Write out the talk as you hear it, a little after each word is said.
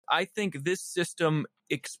I think this system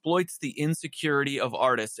exploits the insecurity of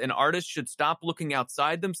artists, and artists should stop looking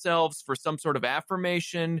outside themselves for some sort of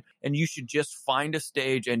affirmation, and you should just find a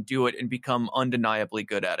stage and do it and become undeniably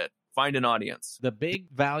good at it. Find an audience. The big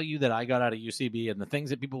value that I got out of UCB and the things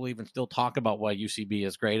that people even still talk about why UCB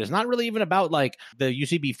is great is not really even about like the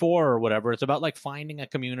UCB 4 or whatever. It's about like finding a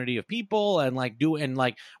community of people and like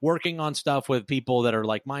working on stuff with people that are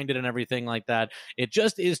like minded and everything like that. It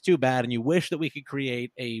just is too bad. And you wish that we could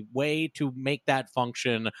create a way to make that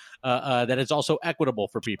function that is also equitable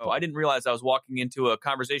for people. Oh, I didn't realize I was walking into a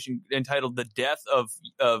conversation entitled "The Death of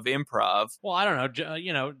Improv." Well, I don't know.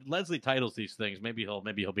 You know, Leslie titles these things. Maybe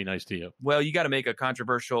he'll be nice to you. Well, you got to make a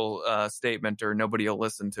controversial statement or nobody will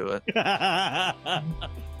listen to it.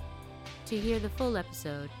 To hear the full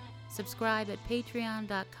episode, subscribe at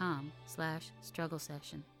patreon.com/struggle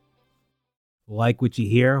session. Like what you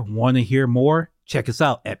hear? Want to hear more? Check us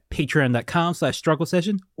out at patreon.com/struggle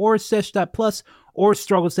session or sesh.plus or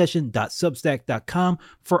strugglesession.substack.com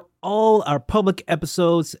for all our public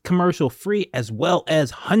episodes, commercial free, as well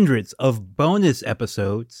as hundreds of bonus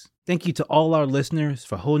episodes. Thank you to all our listeners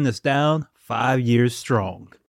for holding us down 5 years strong.